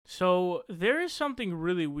So there is something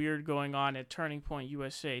really weird going on at Turning Point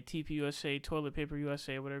USA, TP USA, Toilet Paper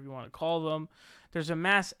USA, whatever you want to call them. There's a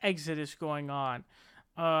mass exodus going on.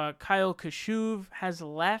 Kyle Kashuv has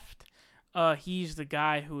left. He's the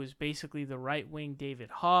guy who is basically the right-wing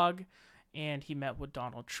David Hogg, and he met with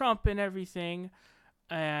Donald Trump and everything.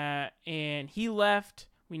 And he left.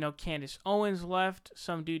 We know Candace Owens left.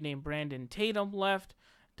 Some dude named Brandon Tatum left.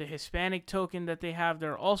 The Hispanic token that they have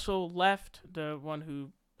there also left. The one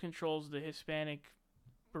who controls the Hispanic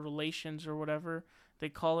relations or whatever they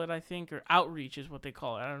call it, I think, or outreach is what they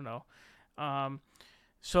call it. I don't know.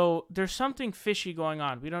 So there's something fishy going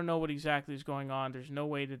on. We don't know what exactly is going on. There's no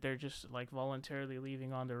way that they're just like voluntarily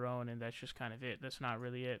leaving on their own and that's just kind of it. That's not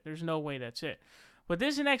really it. There's no way that's it. But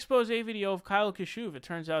this is an expose video of Kyle Kashuv. It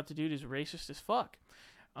turns out the dude is racist as fuck.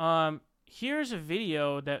 Here's a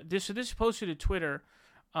video that this is posted to Twitter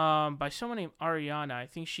by someone named Ariana. I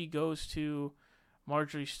think she goes to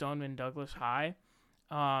Marjorie Stoneman Douglas High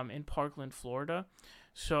in Parkland, Florida.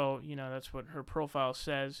 So, that's what her profile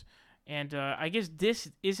says. And I guess this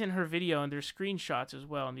isn't her video, and there's screenshots as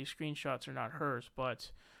well. And these screenshots are not hers,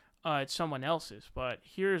 but it's someone else's. But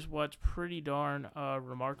here's what's pretty darn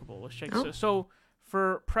remarkable. Let's check this out. So,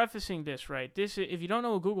 for prefacing this, right, if you don't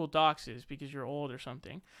know what Google Docs is because you're old or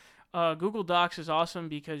something, Google Docs is awesome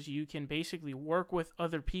because you can basically work with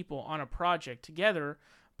other people on a project together,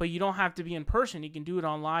 but you don't have to be in person. You can do it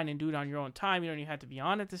online and do it on your own time. You don't even have to be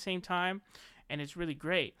on at the same time, and it's really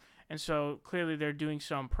great. And so clearly they're doing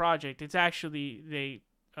some project. It's actually,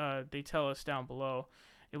 they tell us down below,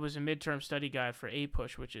 it was a midterm study guide for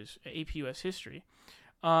APUSH, which is APUS history.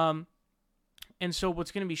 And so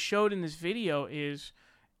what's going to be showed in this video is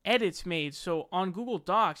edits made. So on Google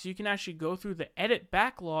Docs, you can actually go through the edit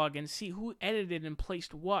backlog and see who edited and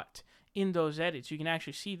placed what in those edits. You can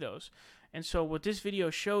actually see those. And so what this video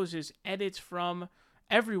shows is edits from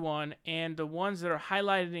everyone, and the ones that are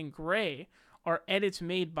highlighted in gray are edits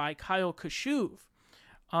made by Kyle Kashuv.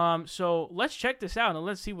 So let's check this out and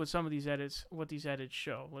let's see what some of these edits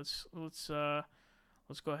show. Let's go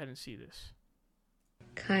ahead and see this.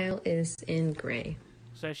 Kyle is in gray.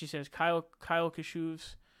 So as she says, Kyle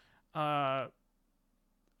Kashuv's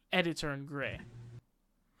edits are in gray.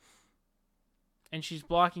 And she's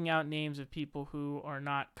blocking out names of people who are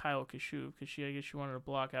not Kyle Kashuv because I guess she wanted to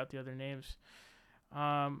block out the other names.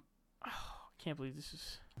 I can't believe this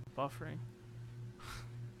is buffering.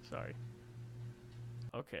 Sorry.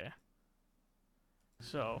 Okay.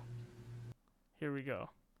 So, here we go.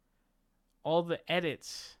 All the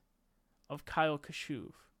edits of Kyle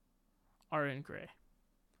Kashuv are in gray.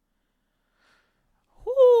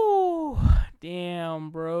 Whoo! Damn,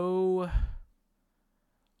 bro.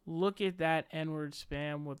 Look at that N-word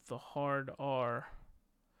spam with the hard R.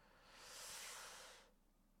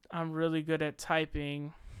 I'm really good at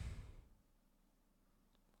typing.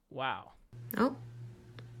 Wow. Oh.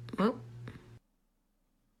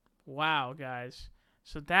 Wow, guys.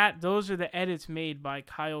 So those are the edits made by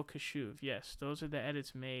Kyle Kashuv. Yes, those are the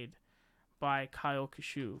edits made by Kyle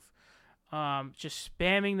Kashuv. Just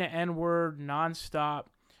spamming the N-word nonstop.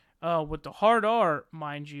 With the hard R,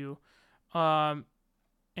 mind you.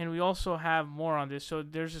 And we also have more on this. So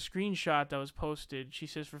there's a screenshot that was posted. She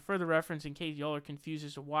says, for further reference, in case y'all are confused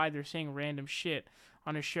as to why they're saying random shit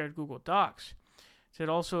on a shared Google Docs. It said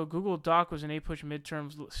also, Google Doc was an APUSH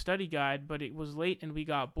midterms study guide, but it was late and we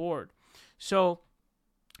got bored. So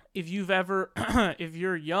if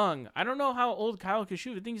you're young, I don't know how old Kyle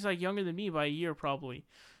Kashuv, I think he's like younger than me by a year probably.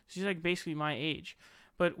 She's like basically my age.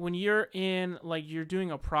 But when you're you're doing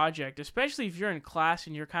a project, especially if you're in class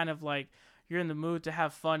and you're kind of like, you're in the mood to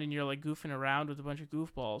have fun and you're like goofing around with a bunch of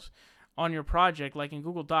goofballs on your project, like in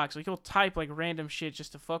Google Docs, like you'll type like random shit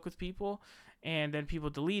just to fuck with people, and then people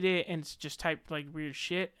delete it and it's just type like weird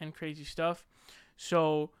shit and crazy stuff.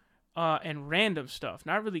 So, and random stuff,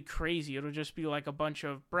 not really crazy. It'll just be like a bunch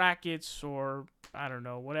of brackets or I don't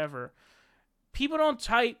know, whatever. People don't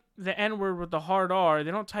type the N-word with the hard R.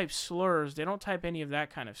 They don't type slurs. They don't type any of that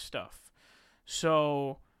kind of stuff.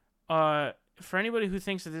 So, for anybody who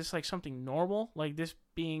thinks that this is like something normal, like this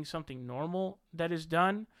being something normal that is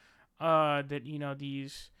done, that,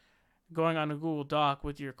 these going on a Google Doc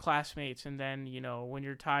with your classmates and then, when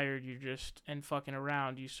you're tired, and fucking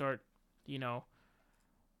around, you start,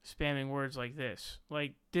 spamming words like this.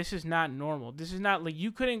 Like, this is not normal. This is not, like,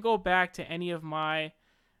 you couldn't go back to any of my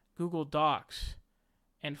Google Docs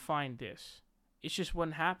and find this. It just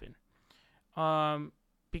wouldn't happen.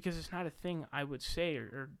 Because it's not a thing I would say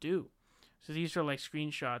or do. So these are like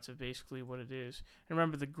screenshots of basically what it is. And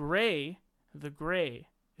remember, the gray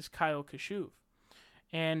is Kyle Kashuv.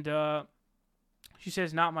 And She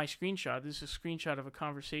says, not my screenshot. This is a screenshot of a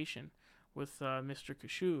conversation with Mr.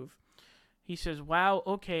 Kashuv. He says, wow,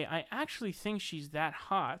 okay, I actually think she's that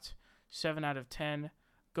hot. 7 out of 10.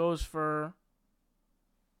 Goes for,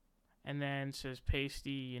 and then says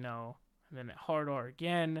pasty, you know, and then hard R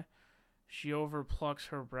again. She overplucks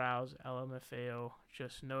her brows. LMFAO,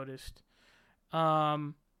 just noticed.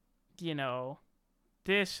 You know,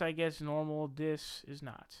 this, I guess, normal. This is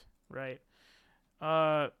not, right?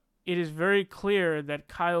 It is very clear that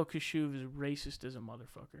Kyle Kashuv is racist as a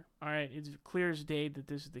motherfucker. All right, it's clear as day that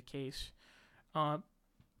this is the case.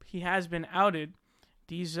 He has been outed.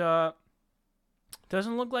 These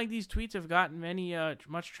doesn't look like these tweets have gotten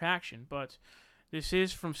much traction, but this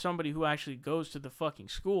is from somebody who actually goes to the fucking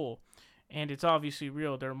school, and it's obviously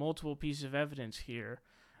real. There are multiple pieces of evidence here,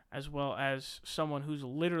 as well as someone who's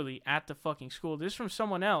literally at the fucking school. This is from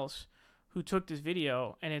someone else who took this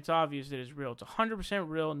video, and it's obvious that it's real. It's 100%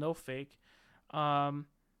 real, no fake, and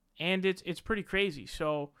it's pretty crazy.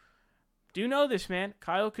 So, do know this, man.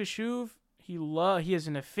 Kyle Kashuv, he has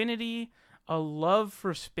an affinity, a love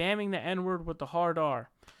for spamming the N-word with the hard R.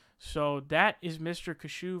 So that is Mr.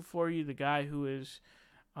 Kashuv for you, the guy who is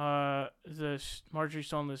the Marjorie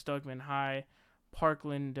Stoneman Douglas High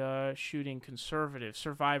Parkland shooting conservative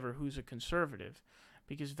survivor who's a conservative,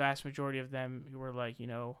 because vast majority of them were like, you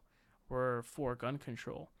know, were for gun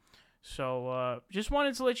control. So just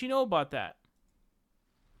wanted to let you know about that.